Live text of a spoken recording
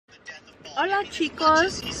Hola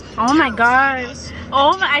chicos. Oh my god.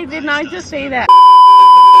 Oh my, I did not just say that.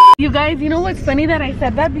 You guys, you know what's funny that I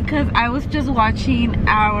said that? Because I was just watching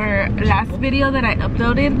our last video that I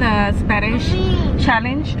uploaded, the Spanish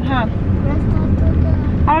challenge. Huh?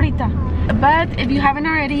 Ahorita. But if you haven't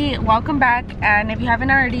already, welcome back. And if you haven't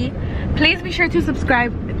already, please be sure to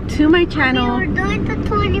subscribe to my channel. We were doing the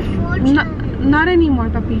 24 challenge. Not anymore,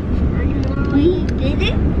 papi. We did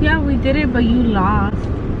it? Yeah, we did it, but you lost.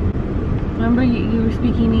 Remember you were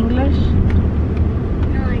speaking English?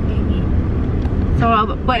 No, I didn't.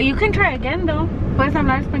 So, but you can try again though. ¿Puedes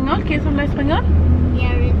hablar español? ¿Quieres hablar español?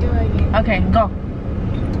 Yeah, we'll do it again. Okay, go.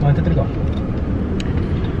 1, 2, 3, go.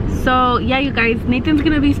 So yeah, you guys, Nathan's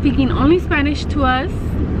gonna be speaking only Spanish to us,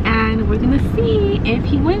 and we're gonna see if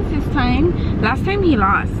he wins this time. Last time he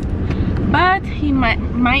lost, but he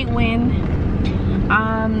might win.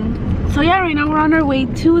 So yeah, right now we're on our way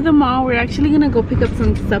to the mall. We're actually gonna go pick up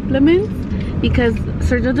some supplements because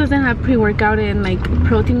Sergio doesn't have pre-workout and like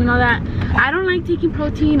protein and all that. I don't like taking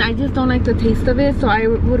protein. I just don't like the taste of it, so I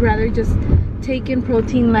would rather just take in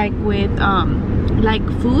protein like with like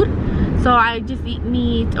food. So I just eat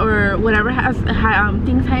meat or whatever has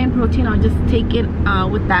things high in protein. I'll just take it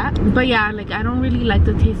with that. But yeah, like I don't really like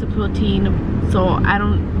the taste of protein, so I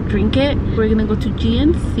don't drink it. We're gonna go to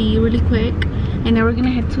GNC really quick, and then we're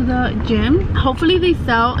gonna head to the gym. Hopefully they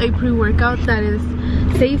sell a pre-workout that is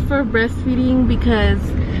safe for breastfeeding, because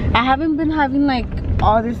I haven't been having like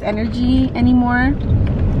all this energy anymore,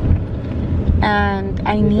 and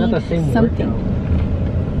I need something.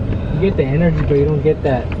 You get the energy, but you don't get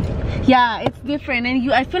that. Yeah, it's different,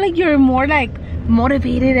 and I feel like you're more like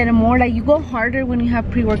motivated and more like you go harder when you have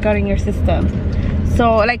pre-workout in your system.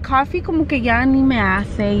 So like coffee como que ya ni me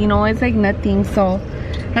hace, you know, it's like nothing. So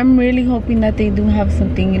I'm really hoping that they do have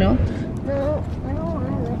something, you know. No, I don't want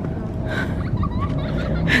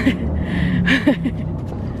it.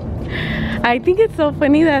 I think it's so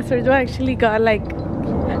funny that Sergio actually got like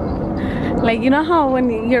you know how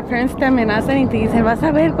when your parents te amenazan y te dicen vas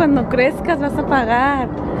a ver cuando crezcas vas a pagar,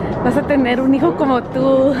 vas a tener un hijo como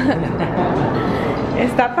tú.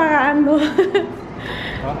 Está pagando.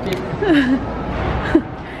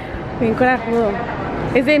 Bien corajudo.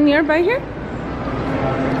 Is it nearby here?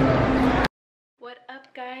 What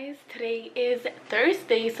up guys, today is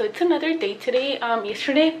Thursday, so it's another day today.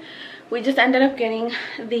 Yesterday we just ended up getting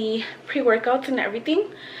the pre-workouts and everything,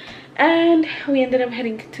 and we ended up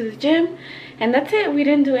heading to the gym, and that's it. We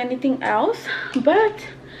didn't do anything else, but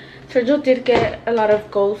Sergio did get a lot of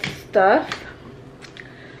gold stuff.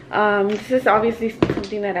 This is obviously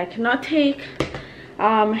something that I cannot take.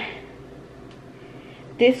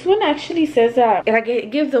 This one actually says that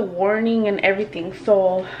it gives a warning and everything,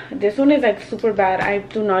 so this one is like super bad. I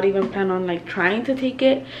do not even plan on like trying to take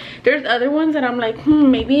it. There's other ones that I'm like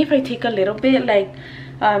maybe if I take a little bit, like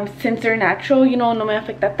since they're natural, you know, no me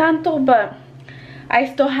afecta tanto, but I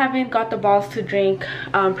still haven't got the balls to drink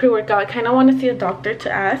pre-workout. I kind of want to see a doctor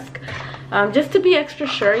to ask, just to be extra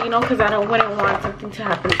sure, you know, because I wouldn't want something to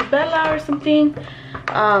happen to Bella or something.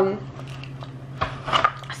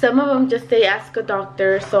 Some of them just say ask a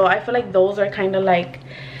doctor, so I feel like those are kind of like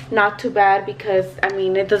not too bad, because I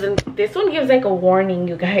mean it doesn't, this one gives like a warning,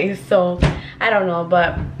 you guys, so I don't know.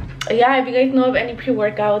 But yeah, if you guys know of any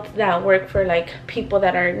pre-workouts that work for like people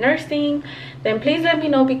that are nursing, then please let me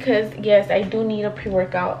know, because yes, I do need a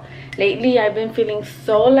pre-workout. Lately I've been feeling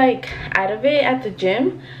so like out of it at the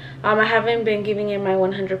gym. I haven't been giving it my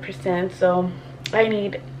 100%, so I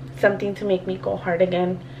need something to make me go hard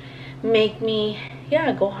again, make me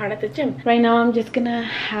go hard at the gym. Right now I'm just gonna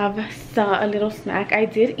have a little snack. I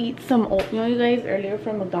did eat some oatmeal, you guys, earlier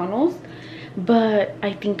from McDonald's, but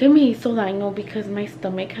I think I me hizo daño because my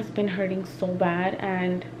stomach has been hurting so bad,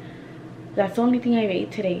 and that's the only thing I've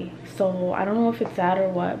ate today. So I don't know if it's that or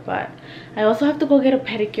what, but I also have to go get a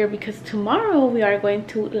pedicure because tomorrow we are going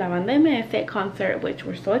to La Banda MS concert, which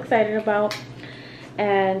we're so excited about.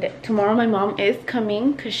 And tomorrow my mom is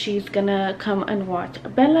coming because she's gonna come and watch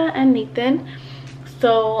Bella and Nathan,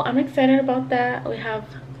 so I'm excited about that. We have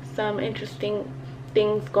some interesting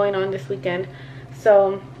things going on this weekend,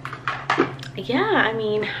 so yeah, I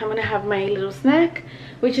mean, I'm gonna have my little snack,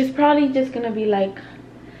 which is probably just gonna be like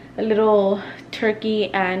a little turkey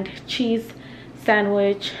and cheese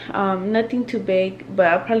sandwich, nothing too big, but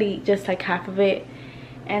I'll probably just like half of it,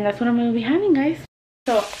 and that's what I'm gonna be having, guys.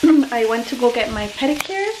 So I went to go get my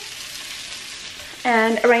pedicure,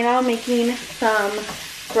 and right now I'm making some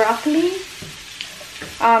broccoli.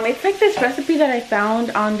 It's like this recipe that I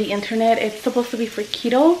found on the internet. It's supposed to be for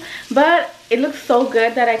keto, but it looks so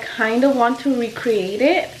good that I kind of want to recreate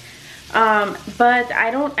it. But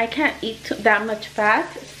I can't eat that much fat,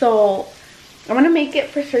 so I'm gonna make it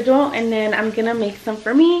for Sergio, and then I'm gonna make some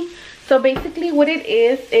for me. So basically what it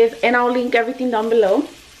is, and I'll link everything down below,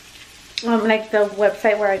 like the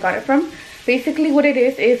website where I got it from. Basically what it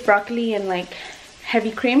is broccoli and like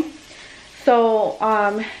heavy cream. So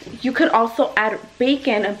you could also add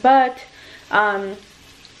bacon, but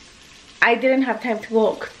I didn't have time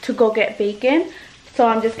to go get bacon, so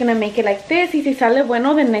I'm just gonna make it like this. Y si sale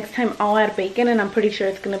bueno, then next time I'll add bacon, and I'm pretty sure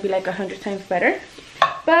it's gonna be like 100 times better.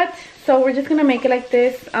 But so we're just gonna make it like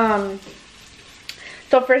this.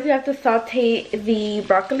 So first you have to saute the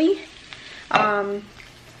broccoli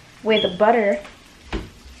with butter.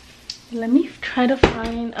 Let me try to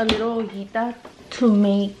find a little ollita to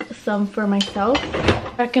make some for myself,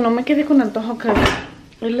 para que no me quede con antojo, because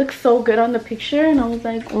it looks so good on the picture, and I was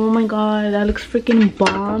like, oh my god, that looks freaking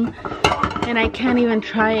bomb, and I can't even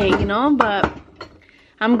try it, you know. But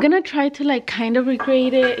I'm gonna try to like kind of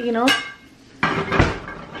recreate it, you know.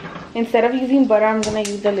 Instead of using butter, I'm gonna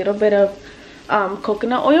use a little bit of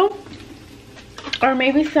coconut oil, or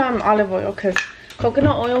maybe some olive oil, because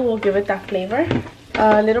coconut oil will give it that flavor.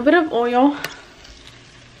 A little bit of oil,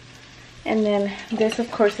 and then this of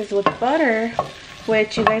course is with butter,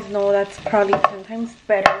 which you guys know that's probably 10 times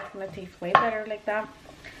better. It's gonna taste way better like that.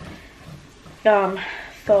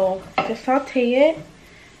 So just saute it.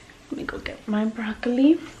 Let me go get my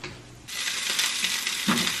broccoli.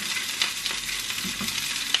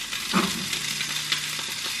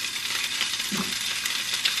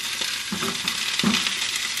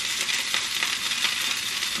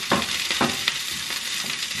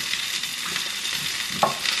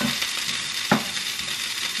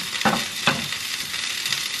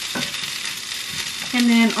 And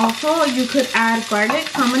then also you could add garlic.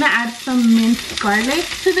 So I'm gonna add some minced garlic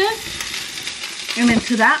to this, and then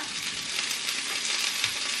to that.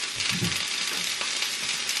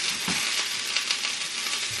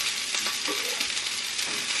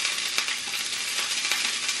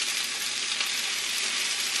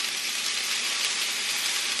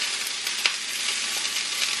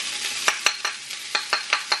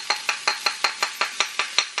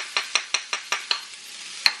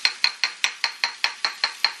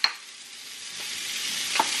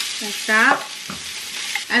 Like that.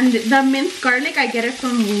 And the minced garlic, I get it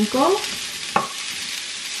from Winkle.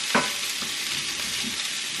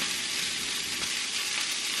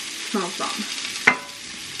 Smells bomb.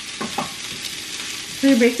 So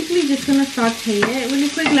you're basically just gonna saute it really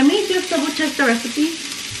quick. Let me just double check the recipe.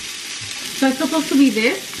 So it's supposed to be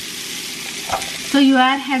this. So you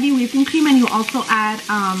add heavy whipping cream, and you also add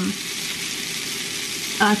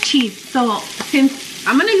cheese. So since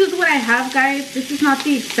I'm gonna use what I have, guys, this is not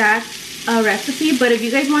the exact recipe, but if you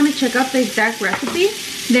guys want to check out the exact recipe,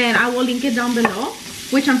 then I will link it down below,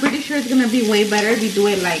 which I'm pretty sure is gonna be way better if you do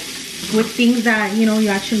it like with things that, you know, you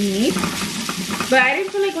actually need. But I didn't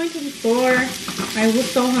feel like going to the store. I was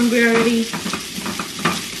so hungry already.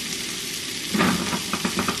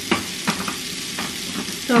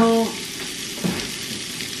 So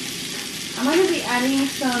I'm gonna be adding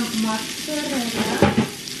some mozzarella.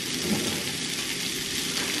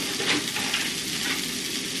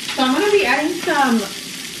 So I'm gonna be adding some,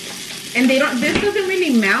 and this doesn't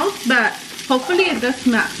really melt, but hopefully it does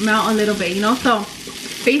melt a little bit, you know. So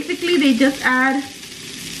basically they just add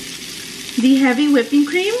the heavy whipping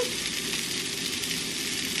cream,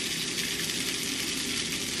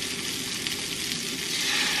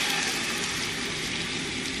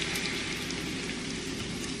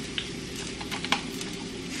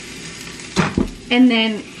 and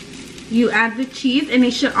then you add the cheese, and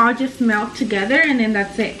it should all just melt together, and then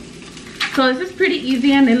that's it. So this is pretty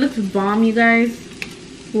easy, and it looks bomb, you guys.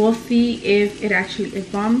 We'll see if it actually is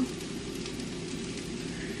bomb.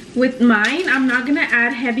 With mine, I'm not gonna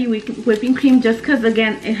add heavy whipping cream just because,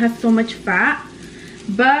 again, it has so much fat.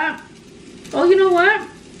 But oh, you know what,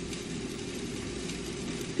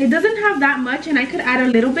 it doesn't have that much, and I could add a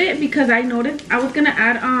little bit because I noticed I was gonna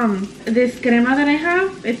add this crema that I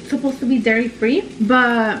have. It's supposed to be dairy free,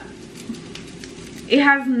 but it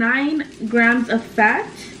has 9 grams of fat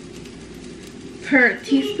per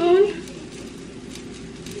teaspoon.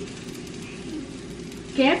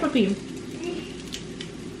 ¿Qué, papi?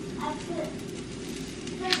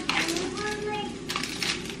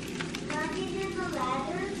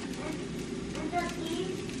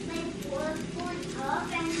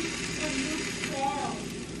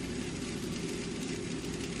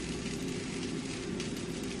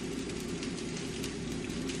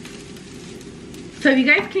 So if you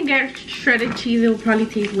guys can get shredded cheese, it will probably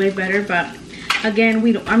taste way better, but again,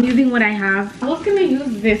 I'm using what I have. I was gonna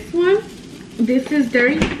use this one. This is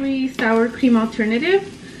dairy-free sour cream alternative,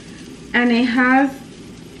 and it has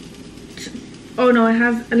Oh no, it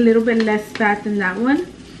has a little bit less fat than that one.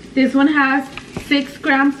 This one has 6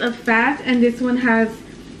 grams of fat, and this one has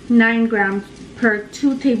 9 grams per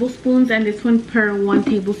 2 tablespoons, and this one per 1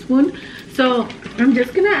 tablespoon. So I'm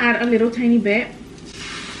just gonna add a little tiny bit.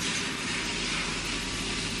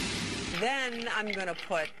 Then I'm gonna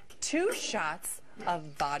put 2 shots of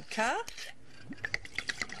vodka.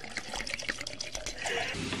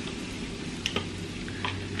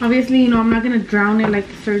 Obviously, you know, I'm not gonna drown it like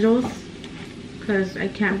the Sergio's because I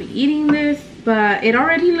can't be eating this, but it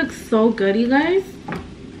already looks so good, you guys.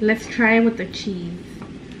 Let's try it with the cheese.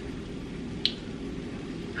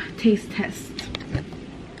 Taste test.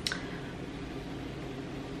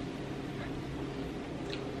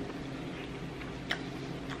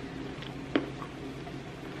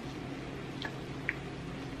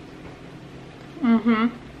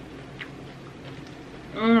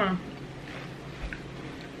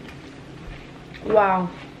 Wow,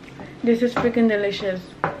 this is freaking delicious.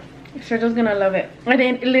 Sergio's gonna love it. And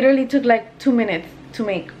then it literally took like 2 minutes to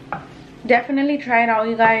make. Definitely try it out,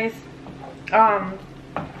 you guys.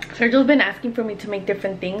 Sergio's been asking for me to make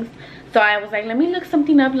different things, so I was like, let me look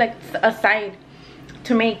something up, like a side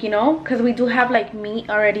to make, you know, because we do have like meat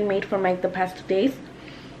already made from like the past 2 days.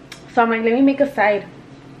 So I'm like, let me make a side.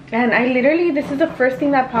 And I literally, this is the first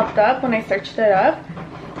thing that popped up when I searched it up,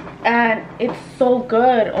 and it's so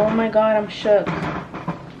good. Oh my god, I'm shook.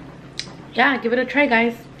 Yeah, give it a try,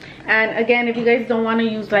 guys. And again, if you guys don't want to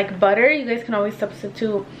use like butter, you guys can always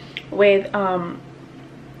substitute with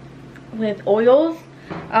oils.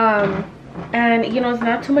 And you know, it's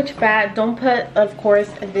not too much fat. Don't put, of course,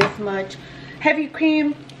 this much heavy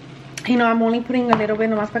cream. You know, I'm only putting a little bit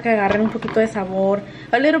nomás para que agarren un poquito de sabor.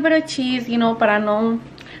 A little bit of cheese, you know, para no,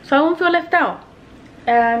 so I won't feel left out.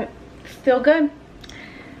 And still good.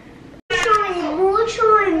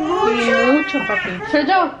 Mucho, papi.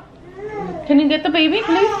 Sergio, can you get the baby,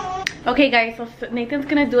 please? Okay, guys, so Nathan's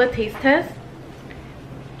gonna do a taste test.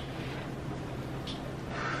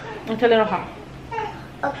 It's a little hot.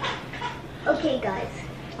 Okay, guys.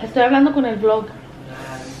 Estoy hablando con el vlog.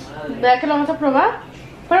 ¿Verdad que lo vamos a probar?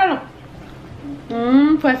 Pruébalo.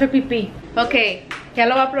 Fue a hacer pipí. Ok, ya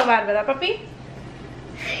lo va a probar, ¿verdad, papi?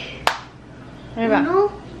 Ahí va.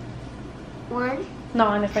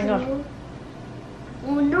 No, en español.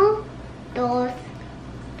 1, 2,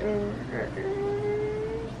 3.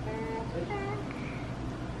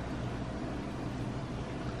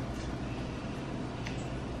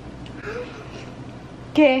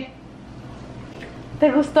 ¿Qué?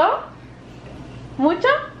 ¿Te gustó? ¿Mucho?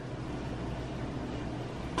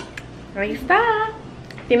 Ahí está.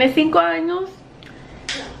 Tiene 5 años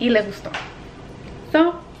y le gustó.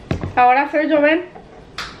 So, ahora Sergio, ven.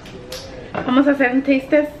 Vamos a hacer un taste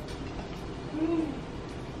test.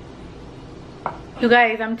 You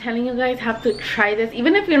guys, I'm telling you guys, have to try this.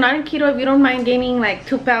 Even if you're not in keto, if you don't mind gaining like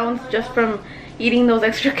 2 pounds just from eating those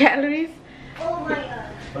extra calories. Oh my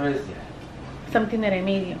god. What is that? Something that I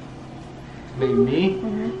made you. Made me?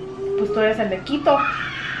 Pues tú eres el de Keto.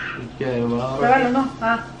 Pruébalo, ¿no?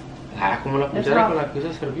 Como la cuchara con la que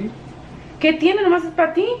usas servir. ¿Qué tiene? Nomás es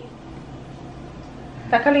para ti.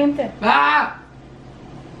 Está caliente. ¡Ah!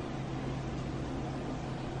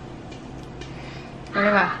 Ahí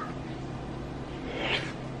va.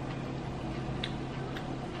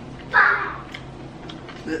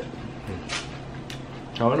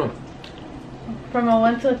 Está bueno. From a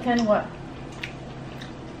 1 to a 10, what?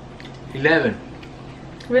 11.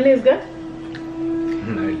 Really is good?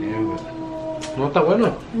 No, 11. No, está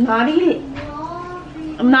bueno. Not 11?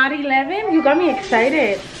 You got me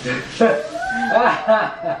excited.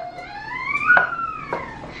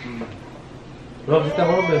 No, sí está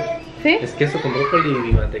bueno, pues. ¿Sí? Es queso con brócoli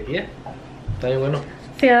y mantequilla. Está bien bueno.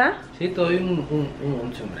 ¿Sí, verdad? Sí, te doy un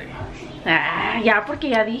 11, hombre. Ya, porque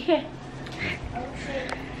ya dije.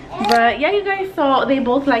 But yeah, you guys, so they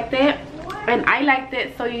both liked it and I liked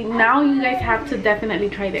it, so now you guys have to definitely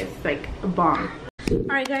try this, like a bomb.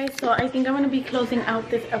 Alright guys, so I think I'm going to be closing out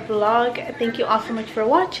this vlog. Thank you all so much for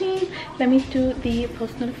watching. Let me do the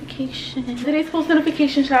post notification. Today's post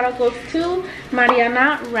notification shout out goes to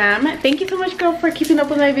Mariana Ram. Thank you so much, girl, for keeping up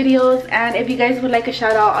with my videos. And if you guys would like a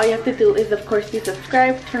shout out, all you have to do is of course be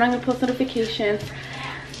subscribed, turn on your post notifications,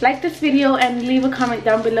 like this video, and leave a comment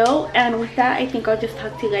down below. And with that, I think I'll just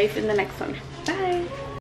talk to you guys in the next one.